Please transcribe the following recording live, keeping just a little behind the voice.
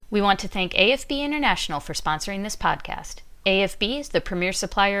We want to thank AFB International for sponsoring this podcast. AFB is the premier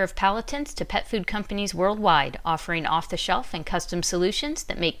supplier of palatants to pet food companies worldwide, offering off-the-shelf and custom solutions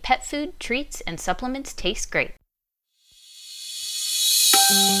that make pet food, treats, and supplements taste great.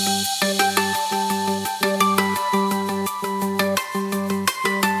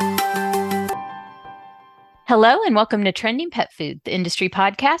 Hello and welcome to Trending Pet Food, the industry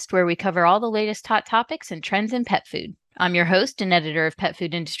podcast where we cover all the latest hot topics and trends in pet food. I'm your host and editor of Pet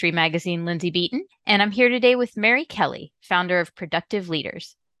Food Industry Magazine, Lindsay Beaton, and I'm here today with Mary Kelly, founder of Productive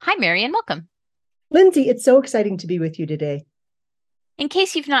Leaders. Hi, Mary, and welcome. Lindsay, it's so exciting to be with you today. In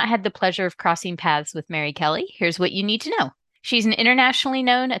case you've not had the pleasure of crossing paths with Mary Kelly, here's what you need to know. She's an internationally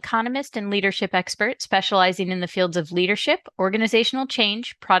known economist and leadership expert specializing in the fields of leadership, organizational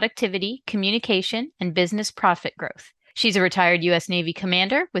change, productivity, communication, and business profit growth. She's a retired U.S. Navy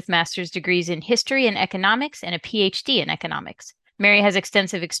commander with master's degrees in history and economics and a PhD in economics. Mary has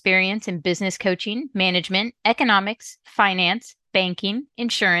extensive experience in business coaching, management, economics, finance, banking,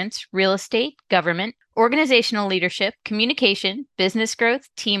 insurance, real estate, government, organizational leadership, communication, business growth,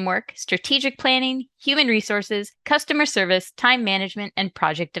 teamwork, strategic planning, human resources, customer service, time management, and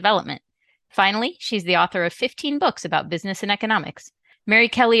project development. Finally, she's the author of 15 books about business and economics. Mary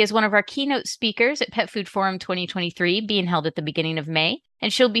Kelly is one of our keynote speakers at Pet Food Forum 2023, being held at the beginning of May,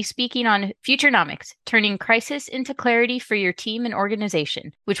 and she'll be speaking on Futurenomics, turning crisis into clarity for your team and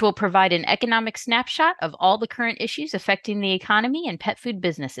organization, which will provide an economic snapshot of all the current issues affecting the economy and pet food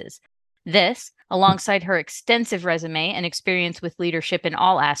businesses. This, alongside her extensive resume and experience with leadership in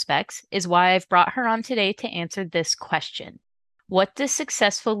all aspects, is why I've brought her on today to answer this question. What does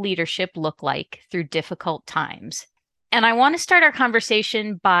successful leadership look like through difficult times? And I want to start our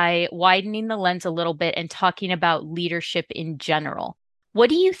conversation by widening the lens a little bit and talking about leadership in general. What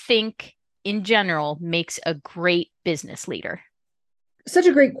do you think, in general, makes a great business leader? Such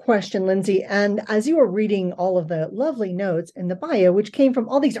a great question, Lindsay. And as you were reading all of the lovely notes in the bio, which came from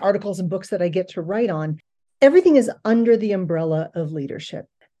all these articles and books that I get to write on, everything is under the umbrella of leadership.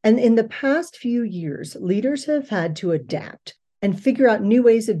 And in the past few years, leaders have had to adapt and figure out new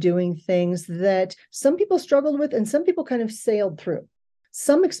ways of doing things that some people struggled with and some people kind of sailed through.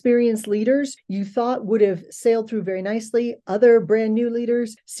 Some experienced leaders you thought would have sailed through very nicely. Other brand new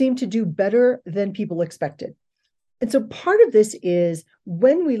leaders seem to do better than people expected. And so part of this is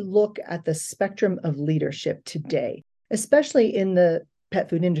when we look at the spectrum of leadership today, especially in the pet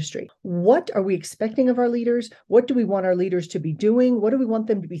food industry, what are we expecting of our leaders? What do we want our leaders to be doing? What do we want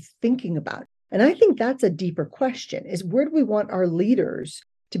them to be thinking about? And I think that's a deeper question, is where do we want our leaders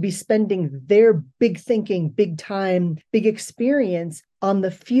to be spending their big thinking, big time, big experience on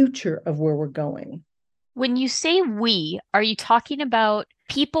the future of where we're going? When you say we, are you talking about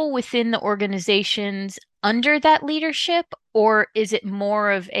people within the organizations under that leadership, or is it more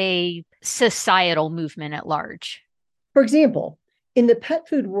of a societal movement at large? For example, in the pet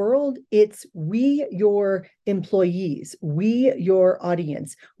food world, it's we, your employees, we, your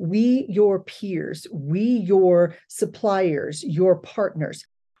audience, we, your peers, we, your suppliers, your partners.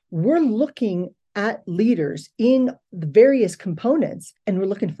 We're looking at leaders in the various components, and we're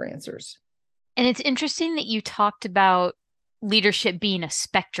looking for answers. And it's interesting that you talked about leadership being a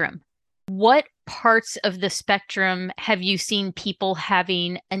spectrum. What parts of the spectrum have you seen people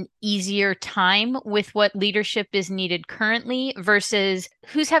having an easier time with what leadership is needed currently versus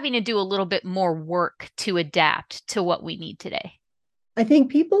who's having to do a little bit more work to adapt to what we need today? I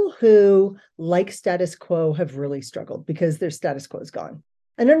think people who like status quo have really struggled because their status quo is gone.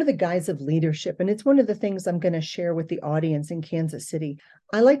 And under the guise of leadership, and it's one of the things I'm going to share with the audience in Kansas City,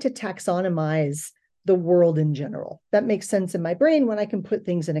 I like to taxonomize the world in general. That makes sense in my brain when I can put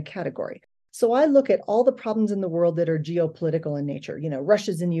things in a category. So I look at all the problems in the world that are geopolitical in nature. You know,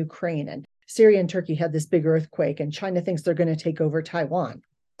 Russia's in Ukraine, and Syria and Turkey had this big earthquake, and China thinks they're going to take over Taiwan.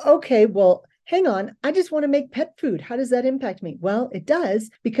 Okay, well, hang on. I just want to make pet food. How does that impact me? Well, it does,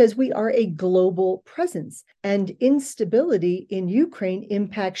 because we are a global presence, and instability in Ukraine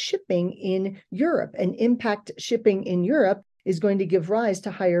impacts shipping in Europe, and impact shipping in Europe is going to give rise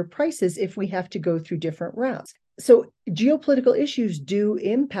to higher prices if we have to go through different routes. So geopolitical issues do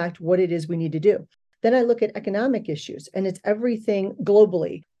impact what it is we need to do. Then I look at economic issues, and it's everything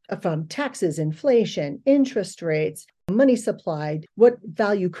globally, from taxes, inflation, interest rates, money supply, what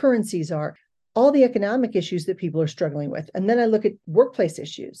value currencies are, all the economic issues that people are struggling with. And then I look at workplace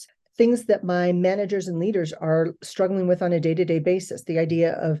issues, things that my managers and leaders are struggling with on a day-to-day basis. The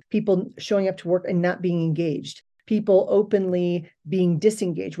idea of people showing up to work and not being engaged, people openly being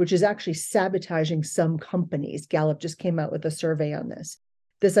disengaged, which is actually sabotaging some companies. Gallup just came out with a survey on this.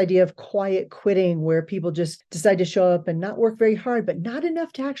 this idea of quiet quitting, where people just decide to show up and not work very hard, but not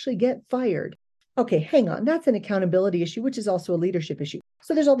enough to actually get fired. Okay, hang on. That's an accountability issue, which is also a leadership issue.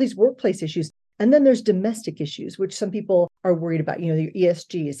 So there's all these workplace issues. And then there's domestic issues, which some people are worried about, the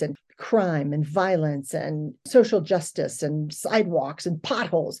ESGs and crime and violence and social justice and sidewalks and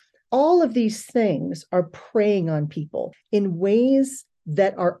potholes. All of these things are preying on people in ways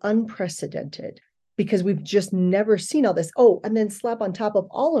that are unprecedented, because we've just never seen all this. Oh, and then slap on top of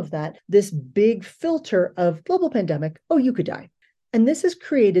all of that, this big filter of global pandemic. Oh, you could die. And this has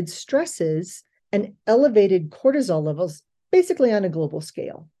created stresses and elevated cortisol levels basically on a global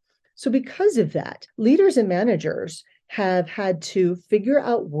scale. So because of that, leaders and managers have had to figure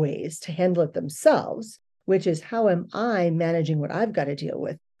out ways to handle it themselves, which is, how am I managing what I've got to deal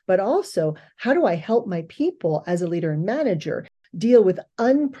with? But also, how do I help my people as a leader and manager deal with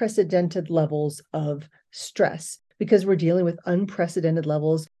unprecedented levels of stress? Because we're dealing with unprecedented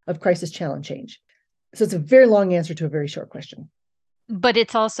levels of crisis, challenge, change. So it's a very long answer to a very short question. But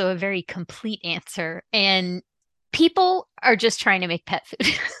it's also a very complete answer. And people are just trying to make pet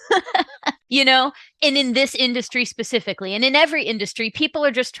food. And in this industry specifically, and in every industry, people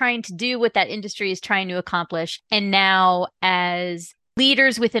are just trying to do what that industry is trying to accomplish. And now, as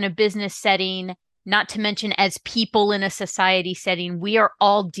leaders within a business setting, not to mention as people in a society setting, we are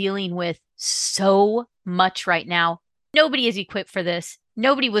all dealing with so much right now. Nobody is equipped for this.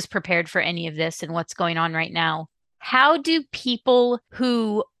 Nobody was prepared for any of this and what's going on right now. How do people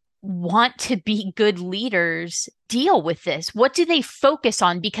who want to be good leaders deal with this? What do they focus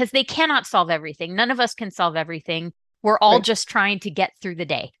on? Because they cannot solve everything. None of us can solve everything. We're all just trying to get through the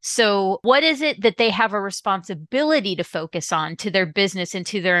day. So, what is it that they have a responsibility to focus on to their business and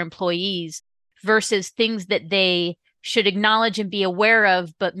to their employees versus things that they should acknowledge and be aware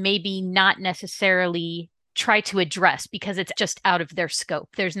of, but maybe not necessarily try to address because it's just out of their scope?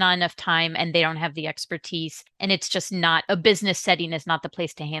 There's not enough time and they don't have the expertise. And it's just not, a business setting is not the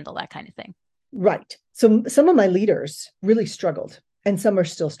place to handle that kind of thing. Right. So some of my leaders really struggled, and some are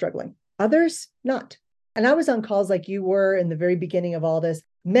still struggling. Others not. And I was on calls like you were in the very beginning of all this.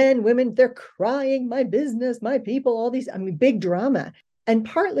 Men, women, they're crying, my business, my people, all these, big drama. And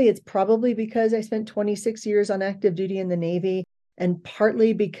partly it's probably because I spent 26 years on active duty in the Navy, and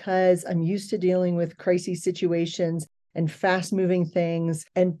partly because I'm used to dealing with crisis situations and fast moving things.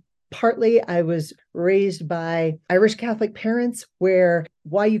 And partly I was raised by Irish Catholic parents, where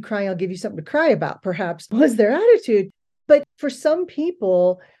why you crying? I'll give you something to cry about, perhaps, was their attitude. But for some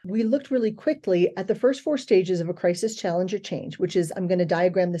people, we looked really quickly at the first 4 stages of a crisis, challenge, or change, which is, I'm going to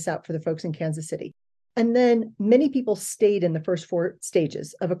diagram this out for the folks in Kansas City. And then many people stayed in the first 4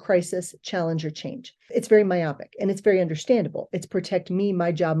 stages of a crisis, challenge, or change. It's very myopic, and it's very understandable. It's protect me,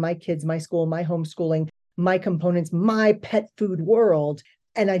 my job, my kids, my school, my homeschooling, my components, my pet food world.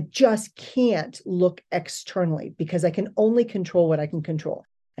 And I just can't look externally because I can only control what I can control.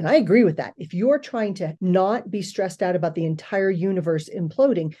 And I agree with that. If you're trying to not be stressed out about the entire universe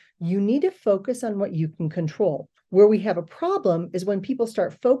imploding, you need to focus on what you can control. Where we have a problem is when people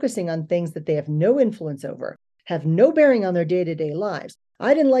start focusing on things that they have no influence over, have no bearing on their day-to-day lives.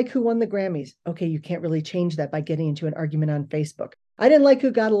 I didn't like who won the Grammys. Okay, you can't really change that by getting into an argument on Facebook. I didn't like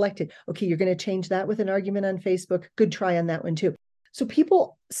who got elected. Okay, you're going to change that with an argument on Facebook. Good try on that one too. So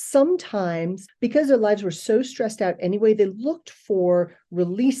people sometimes, because their lives were so stressed out anyway, they looked for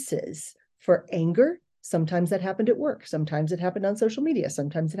releases for anger. Sometimes that happened at work. Sometimes it happened on social media.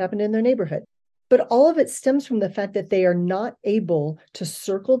 Sometimes it happened in their neighborhood. But all of it stems from the fact that they are not able to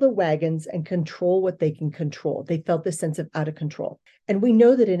circle the wagons and control what they can control. They felt this sense of out of control. And we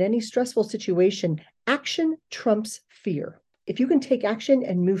know that in any stressful situation, action trumps fear. If you can take action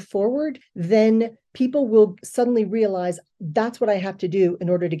and move forward, then people will suddenly realize that's what I have to do in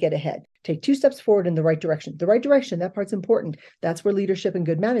order to get ahead. Take 2 steps forward in the right direction. The right direction, that part's important. That's where leadership and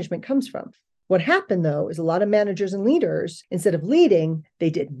good management comes from. What happened, though, is a lot of managers and leaders, instead of leading, they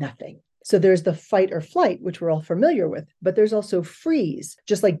did nothing. So there's the fight or flight, which we're all familiar with, but there's also freeze,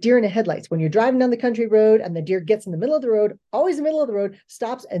 just like deer in the headlights. When you're driving down the country road and the deer gets in the middle of the road, always in the middle of the road,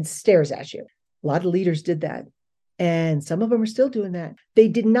 stops and stares at you. A lot of leaders did that. And some of them are still doing that. They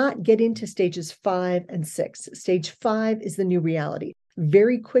did not get into stages 5 and 6. Stage 5 is the new reality.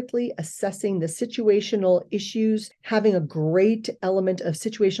 Very quickly assessing the situational issues, having a great element of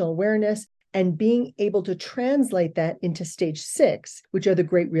situational awareness, and being able to translate that into stage 6, which are the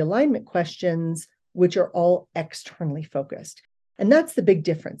great realignment questions, which are all externally focused. And that's the big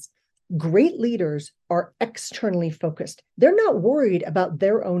difference. Great leaders are externally focused. They're not worried about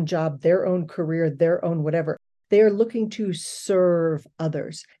their own job, their own career, their own whatever. They are looking to serve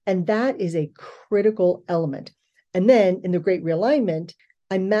others. And that is a critical element. And then in the great realignment,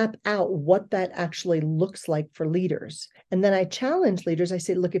 I map out what that actually looks like for leaders. And then I challenge leaders. I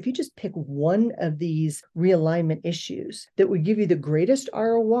say, look, if you just pick one of these realignment issues that would give you the greatest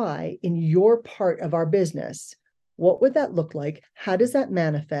ROI in your part of our business, what would that look like? How does that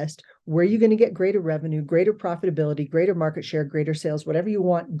manifest? Where are you going to get greater revenue, greater profitability, greater market share, greater sales, whatever you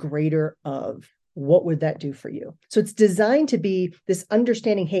want greater of? What would that do for you? So it's designed to be this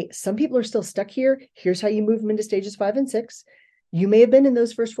understanding, hey, some people are still stuck here. Here's how you move them into stages 5 and 6. You may have been in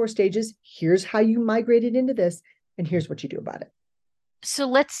those first 4 stages. Here's how you migrated into this, and here's what you do about it. So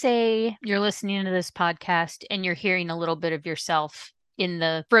let's say you're listening to this podcast and you're hearing a little bit of yourself in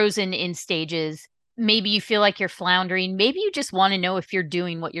the frozen in stages. Maybe you feel like you're floundering. Maybe you just want to know if you're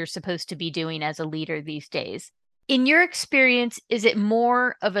doing what you're supposed to be doing as a leader these days. In your experience, is it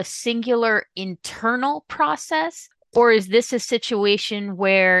more of a singular internal process? Or is this a situation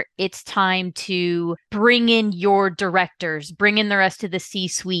where it's time to bring in your directors, bring in the rest of the C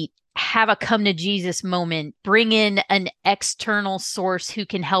suite, have a come to Jesus moment, bring in an external source who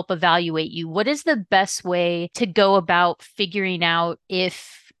can help evaluate you? What is the best way to go about figuring out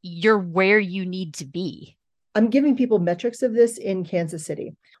if you're where you need to be? I'm giving people metrics of this in Kansas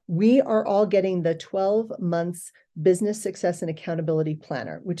City. We are all getting the 12 months business success and accountability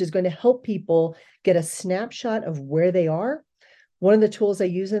planner, which is going to help people get a snapshot of where they are. One of the tools I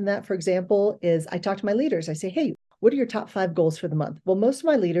use in that, for example, is I talk to my leaders. I say, hey, what are your top 5 goals for the month? Well, most of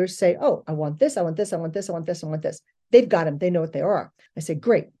my leaders say, oh, I want this, I want this, I want this, I want this, I want this. They've got them. They know what they are. I say,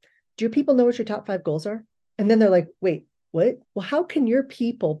 great. Do your people know what your top 5 goals are? And then they're like, wait, what? Well, how can your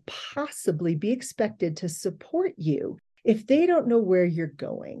people possibly be expected to support you if they don't know where you're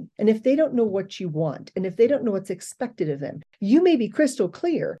going, and if they don't know what you want, and if they don't know what's expected of them? You may be crystal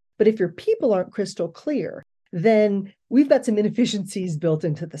clear, but if your people aren't crystal clear, then we've got some inefficiencies built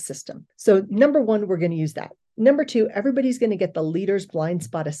into the system. So number 1, we're going to use that. Number 2, everybody's going to get the leader's blind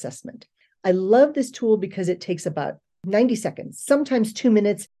spot assessment. I love this tool because it takes about 90 seconds, sometimes 2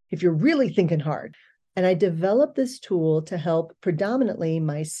 minutes if you're really thinking hard. And I developed this tool to help predominantly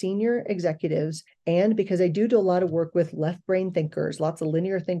my senior executives. And because I do a lot of work with left brain thinkers, lots of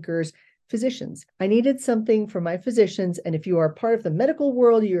linear thinkers, physicians. I needed something for my physicians. And if you are part of the medical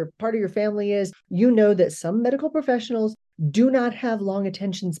world, you're part of your family is, you know that some medical professionals do not have long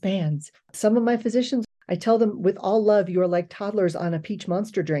attention spans. Some of my physicians, I tell them with all love, you're like toddlers on a peach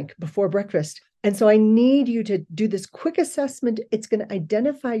monster drink before breakfast. And so I need you to do this quick assessment. It's going to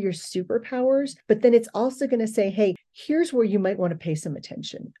identify your superpowers, but then it's also going to say, hey, here's where you might want to pay some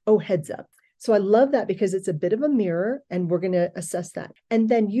attention. Oh, heads up. So I love that because it's a bit of a mirror, and we're going to assess that. And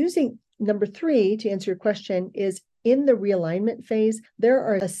then using number 3 to answer your question is in the realignment phase, there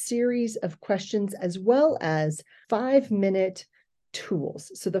are a series of questions as well as 5-minute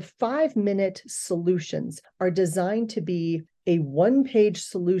tools. So the 5-minute solutions are designed to be a 1-page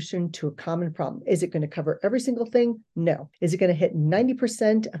solution to a common problem. Is it going to cover every single thing? No. Is it going to hit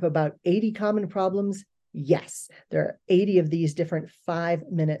 90% of about 80 common problems? Yes. There are 80 of these different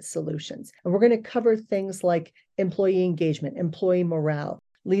 5-minute solutions. And we're going to cover things like employee engagement, employee morale,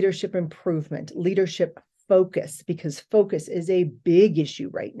 leadership improvement, leadership focus, because focus is a big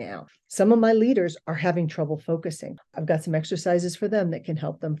issue right now. Some of my leaders are having trouble focusing. I've got some exercises for them that can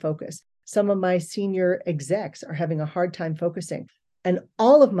help them focus. Some of my senior execs are having a hard time focusing. And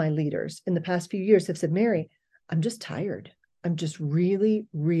all of my leaders in the past few years have said, Mary, I'm just tired. I'm just really,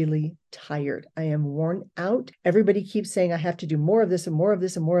 really tired. I am worn out. Everybody keeps saying I have to do more of this and more of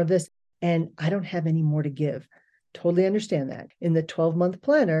this and more of this, and I don't have any more to give. Totally understand that. In the 12-month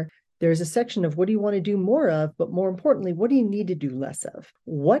planner, there's a section of what do you want to do more of, but more importantly, what do you need to do less of?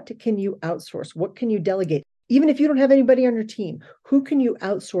 What can you outsource? What can you delegate? Even if you don't have anybody on your team, who can you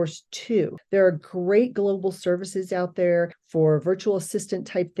outsource to? There are great global services out there for virtual assistant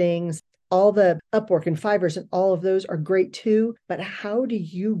type things. All the Upwork and Fivers and all of those are great too. But how do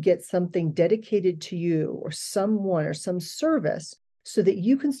you get something dedicated to you or someone or some service so that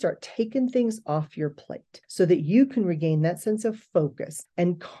you can start taking things off your plate, so that you can regain that sense of focus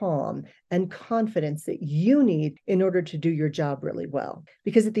and calm and confidence that you need in order to do your job really well?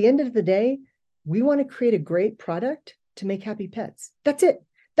 Because at the end of the day, we want to create a great product to make happy pets. That's it.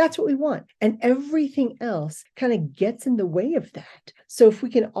 That's what we want. And everything else kind of gets in the way of that. So if we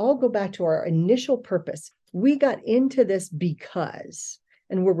can all go back to our initial purpose, we got into this because,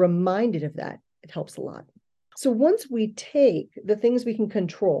 and we're reminded of that, it helps a lot. So once we take the things we can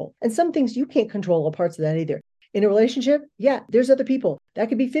control, and some things you can't control are parts of that either. In a relationship, yeah, there's other people. That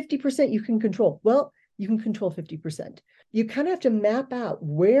could be 50% you can control. Well, you can control 50%. You kind of have to map out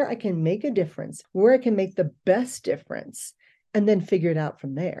where I can make a difference, where I can make the best difference, and then figure it out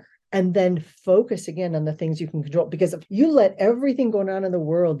from there. and then focus again on the things you can control. Because if you let everything going on in the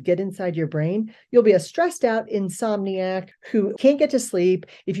world get inside your brain, you'll be a stressed out insomniac who can't get to sleep.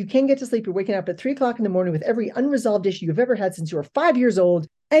 If you can't get to sleep, you're waking up at 3 o'clock in the morning with every unresolved issue you've ever had since you were 5 years old,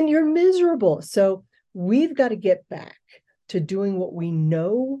 and you're miserable. So we've got to get back to doing what we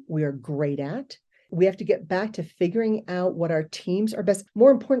know we are great at. We have to get back to figuring out what our teams are best.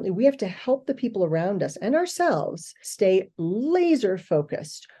 More importantly, we have to help the people around us and ourselves stay laser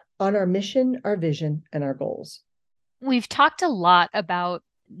focused on our mission, our vision, and our goals. We've talked a lot about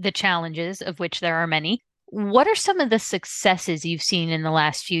the challenges, of which there are many. What are some of the successes you've seen in the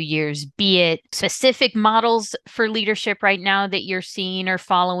last few years, be it specific models for leadership right now that you're seeing or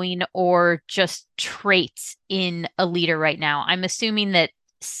following, or just traits in a leader right now? I'm assuming that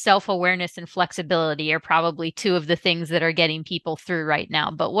self-awareness and flexibility are probably two of the things that are getting people through right now.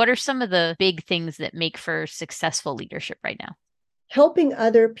 But what are some of the big things that make for successful leadership right now? Helping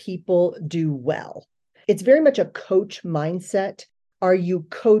other people do well. It's very much a coach mindset. Are you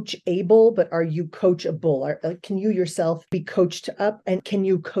coach able, but are you coachable? Can you yourself be coached up, and can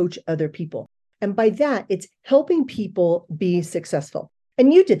you coach other people? And by that, it's helping people be successful.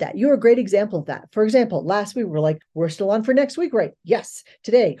 And you did that. You're a great example of that. For example, last week, we're like, we're still on for next week, right? Yes.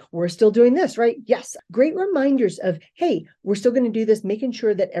 Today, we're still doing this, right? Yes. Great reminders of, hey, we're still going to do this, making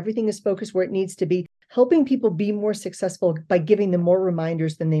sure that everything is focused where it needs to be, helping people be more successful by giving them more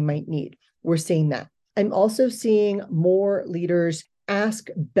reminders than they might need. We're seeing that. I'm also seeing more leaders ask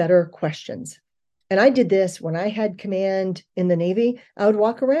better questions. And I did this when I had command in the Navy. I would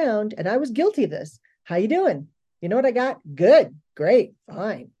walk around, and I was guilty of this. How you doing? You know what I got? Good, great,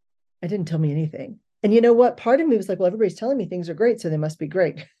 fine. I didn't tell me anything. And you know what? Part of me was like, well, everybody's telling me things are great, so they must be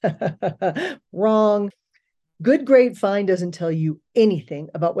great. Wrong. Good, great, fine doesn't tell you anything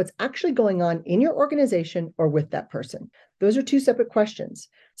about what's actually going on in your organization or with that person. Those are two separate questions.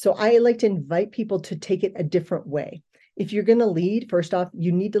 So I like to invite people to take it a different way. If you're going to lead, first off,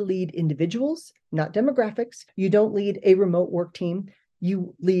 you need to lead individuals, not demographics. You don't lead a remote work team.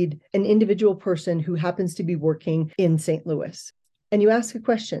 You lead an individual person who happens to be working in St. Louis. And you ask a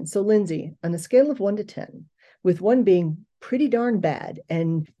question. So, Lindsay, on a scale of 1 to 10, with 1 being pretty darn bad,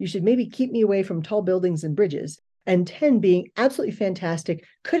 and you should maybe keep me away from tall buildings and bridges, and 10 being absolutely fantastic,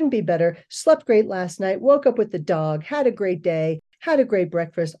 couldn't be better, slept great last night, woke up with the dog, had a great day, had a great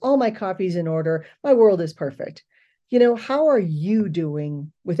breakfast, all my coffee's in order, my world is perfect. How are you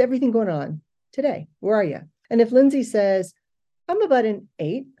doing with everything going on today? Where are you? And if Lindsay says, I'm about an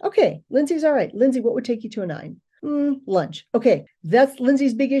 8. Okay, Lindsay's all right. Lindsay, what would take you to a 9? Lunch. Okay, that's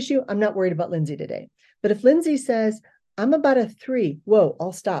Lindsay's big issue. I'm not worried about Lindsay today. But if Lindsay says, I'm about a 3, whoa,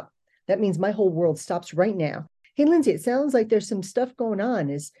 I'll stop. That means my whole world stops right now. Hey, Lindsay, it sounds like there's some stuff going on.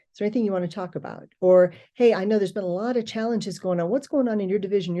 Is there anything you want to talk about? Or, hey, I know there's been a lot of challenges going on. What's going on in your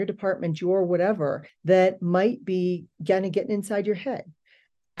division, your department, your whatever that might be kind of getting inside your head?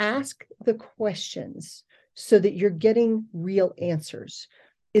 Ask the questions so that you're getting real answers.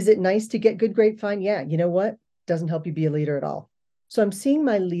 Is it nice to get good, great, fine? Yeah. You know what? Doesn't help you be a leader at all. So I'm seeing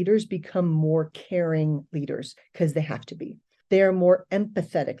my leaders become more caring leaders because they have to be. They are more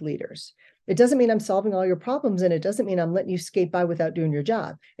empathetic leaders. It doesn't mean I'm solving all your problems, and it doesn't mean I'm letting you skate by without doing your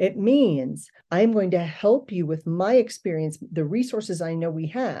job. It means I'm going to help you with my experience, the resources I know we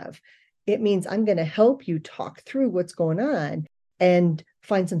have. It means I'm going to help you talk through what's going on and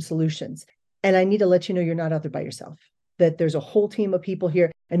find some solutions. And I need to let you know you're not out there by yourself, that there's a whole team of people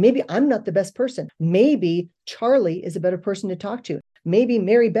here. And maybe I'm not the best person. Maybe Charlie is a better person to talk to. Maybe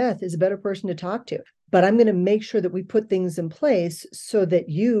Mary Beth is a better person to talk to. But I'm going to make sure that we put things in place so that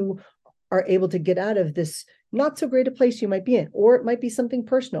you are able to get out of this not so great a place you might be in, or it might be something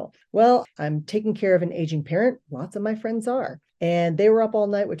personal. Well, I'm taking care of an aging parent. Lots of my friends are. And they were up all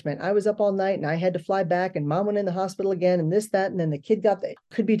night, which meant I was up all night and I had to fly back, and mom went in the hospital again, and this, that, and then the kid got the,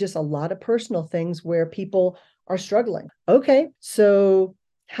 could be just a lot of personal things where people are struggling. Okay, so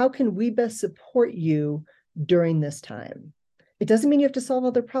how can we best support you during this time? It doesn't mean you have to solve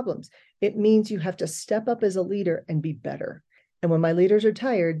all their problems. It means you have to step up as a leader and be better. And when my leaders are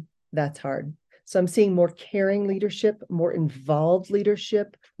tired, that's hard. So I'm seeing more caring leadership, more involved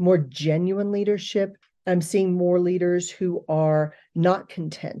leadership, more genuine leadership. I'm seeing more leaders who are not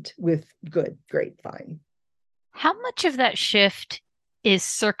content with good, great, fine. How much of that shift is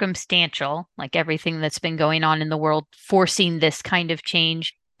circumstantial, like everything that's been going on in the world, forcing this kind of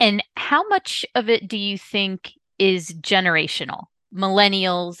change? And how much of it do you think is generational?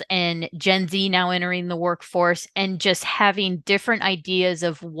 Millennials and Gen Z now entering the workforce and just having different ideas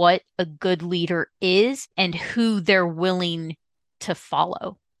of what a good leader is and who they're willing to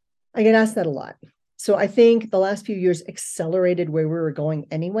follow. I get asked that a lot. So I think the last few years accelerated where we were going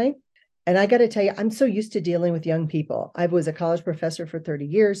anyway. And I got to tell you, I'm so used to dealing with young people. I was a college professor for 30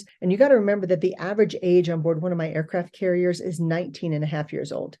 years. And you got to remember that the average age on board one of my aircraft carriers is 19 and a half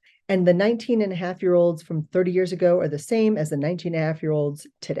years old. And the 19 and a half year olds from 30 years ago are the same as the 19 and a half year olds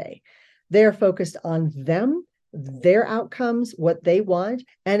today. They are focused on them, their outcomes, what they want.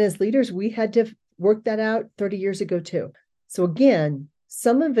 And as leaders, we had to work that out 30 years ago too. So again,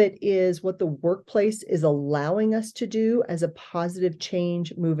 some of it is what the workplace is allowing us to do as a positive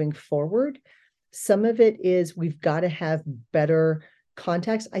change moving forward. Some of it is we've got to have better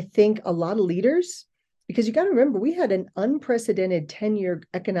contacts. I think a lot of leaders, because you got to remember, we had an unprecedented 10-year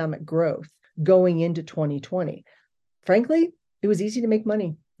economic growth going into 2020. Frankly, it was easy to make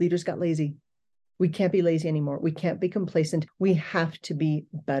money. Leaders got lazy. We can't be lazy anymore. We can't be complacent. We have to be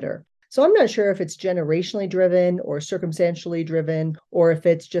better. So I'm not sure if it's generationally driven or circumstantially driven, or if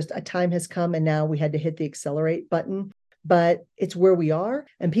it's just a time has come and now we had to hit the accelerate button, but it's where we are.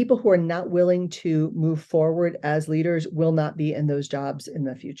 And people who are not willing to move forward as leaders will not be in those jobs in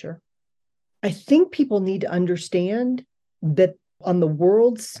the future. I think people need to understand that on the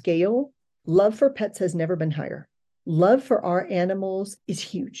world scale, love for pets has never been higher. Love for our animals is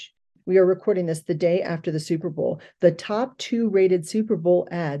huge. We are recording this the day after the Super Bowl. The top 2 rated Super Bowl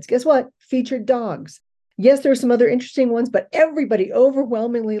ads, guess what? Featured dogs. Yes, there are some other interesting ones, but everybody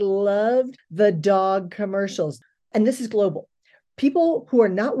overwhelmingly loved the dog commercials. And this is global. People who are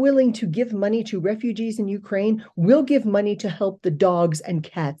not willing to give money to refugees in Ukraine will give money to help the dogs and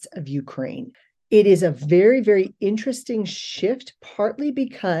cats of Ukraine. It is a very, very interesting shift, partly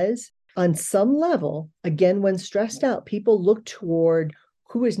because on some level, again, when stressed out, people look toward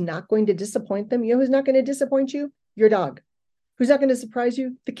who is not going to disappoint them. You know who's not going to disappoint you? Your dog. Who's not going to surprise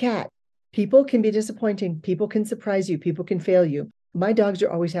you? The cat. People can be disappointing. People can surprise you. People can fail you. My dogs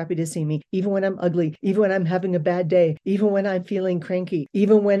are always happy to see me, even when I'm ugly, even when I'm having a bad day, even when I'm feeling cranky,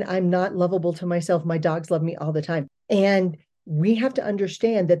 even when I'm not lovable to myself. My dogs love me all the time. And we have to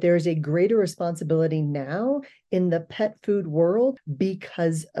understand that there is a greater responsibility now in the pet food world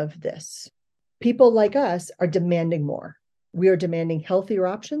because of this. People like us are demanding more. We are demanding healthier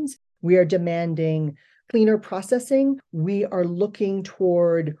options. We are demanding cleaner processing. We are looking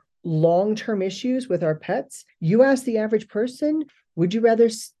toward long-term issues with our pets. You ask the average person, would you rather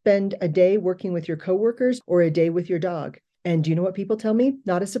spend a day working with your coworkers or a day with your dog? And do you know what people tell me?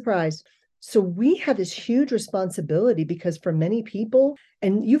 Not a surprise. So we have this huge responsibility because for many people,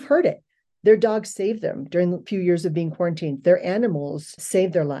 and you've heard it, their dogs saved them during the few years of being quarantined. Their animals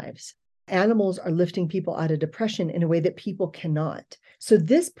saved their lives. Animals are lifting people out of depression in a way that people cannot. So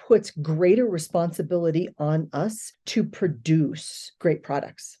this puts greater responsibility on us to produce great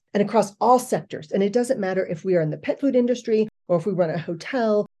products and across all sectors. And it doesn't matter if we are in the pet food industry or if we run a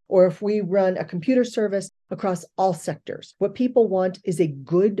hotel or if we run a computer service, across all sectors. What people want is a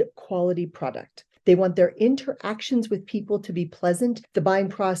good quality product. They want their interactions with people to be pleasant, the buying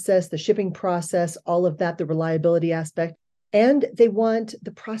process, the shipping process, all of that, the reliability aspect. And they want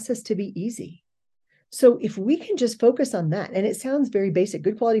the process to be easy. So if we can just focus on that, and it sounds very basic,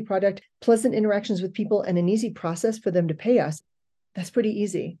 good quality product, pleasant interactions with people, and an easy process for them to pay us, that's pretty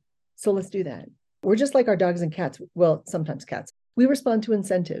easy. So let's do that. We're just like our dogs and cats. Well, sometimes cats. We respond to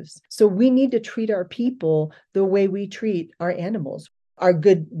incentives. So we need to treat our people the way we treat our animals, our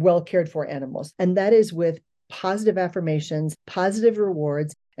good, well cared for animals. And that is with positive affirmations, positive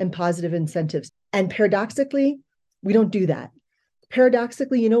rewards, and positive incentives. And paradoxically, we don't do that.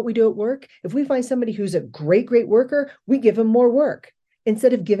 Paradoxically, you know what we do at work? If we find somebody who's a great, great worker, we give them more work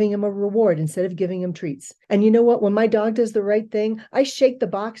instead of giving them a reward, instead of giving them treats. And you know what? When my dog does the right thing, I shake the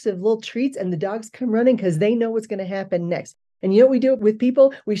box of little treats and the dogs come running because they know what's going to happen next. And you know what we do with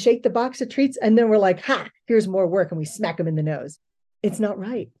people? We shake the box of treats and then we're like, ha, here's more work. And we smack them in the nose. It's not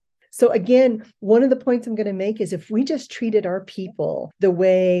right. So again, one of the points I'm going to make is if we just treated our people the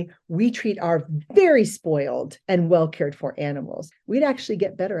way we treat our very spoiled and well cared for animals, we'd actually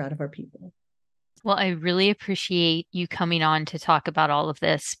get better out of our people. Well, I really appreciate you coming on to talk about all of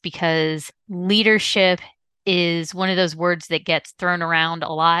this because leadership is one of those words that gets thrown around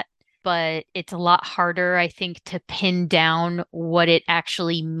a lot, but it's a lot harder, I think, to pin down what it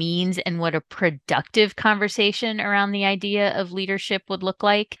actually means and what a productive conversation around the idea of leadership would look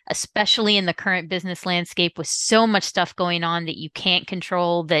like, especially in the current business landscape with so much stuff going on that you can't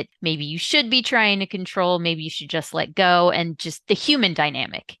control, that maybe you should be trying to control, maybe you should just let go. And just the human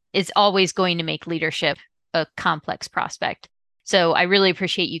dynamic is always going to make leadership a complex prospect. So I really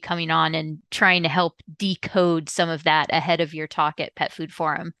appreciate you coming on and trying to help decode some of that ahead of your talk at Pet Food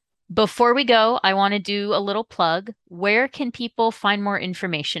Forum. Before we go, I want to do a little plug. Where can people find more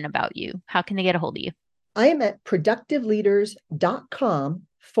information about you? How can they get a hold of you? I am at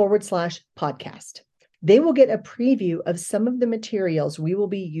productiveleaders.com/podcast. They will get a preview of some of the materials we will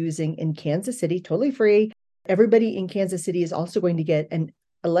be using in Kansas City, totally free. Everybody in Kansas City is also going to get an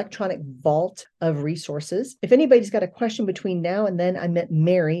electronic vault of resources. If anybody's got a question between now and then, I'm at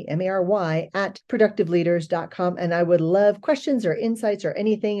Mary, M-A-R-Y, at productiveleaders.com. And I would love questions or insights or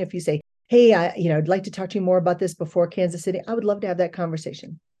anything. If you say, hey, I'd like to talk to you more about this before Kansas City, I would love to have that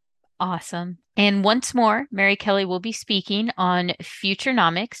conversation. Awesome. And once more, Mary Kelly will be speaking on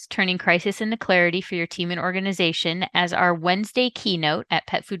Futurenomics, turning crisis into clarity for your team and organization as our Wednesday keynote at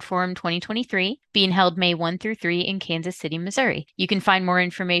Pet Food Forum 2023, being held May 1 through 3 in Kansas City, Missouri. You can find more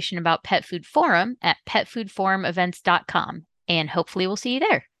information about Pet Food Forum at petfoodforumevents.com, and hopefully we'll see you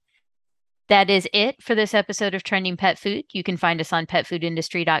there. That is it for this episode of Trending Pet Food. You can find us on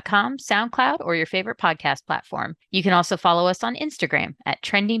petfoodindustry.com, SoundCloud, or your favorite podcast platform. You can also follow us on Instagram at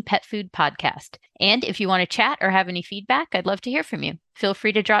Trending Pet Food Podcast. And if you want to chat or have any feedback, I'd love to hear from you. Feel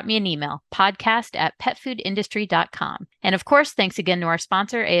free to drop me an email, podcast@petfoodindustry.com. And of course, thanks again to our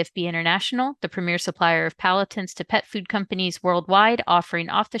sponsor, AFB International, the premier supplier of palatants to pet food companies worldwide, offering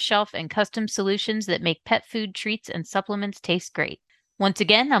off-the-shelf and custom solutions that make pet food treats and supplements taste great. Once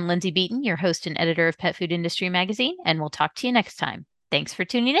again, I'm Lindsay Beaton, your host and editor of Pet Food Industry Magazine, and we'll talk to you next time. Thanks for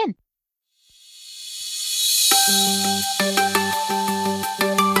tuning in.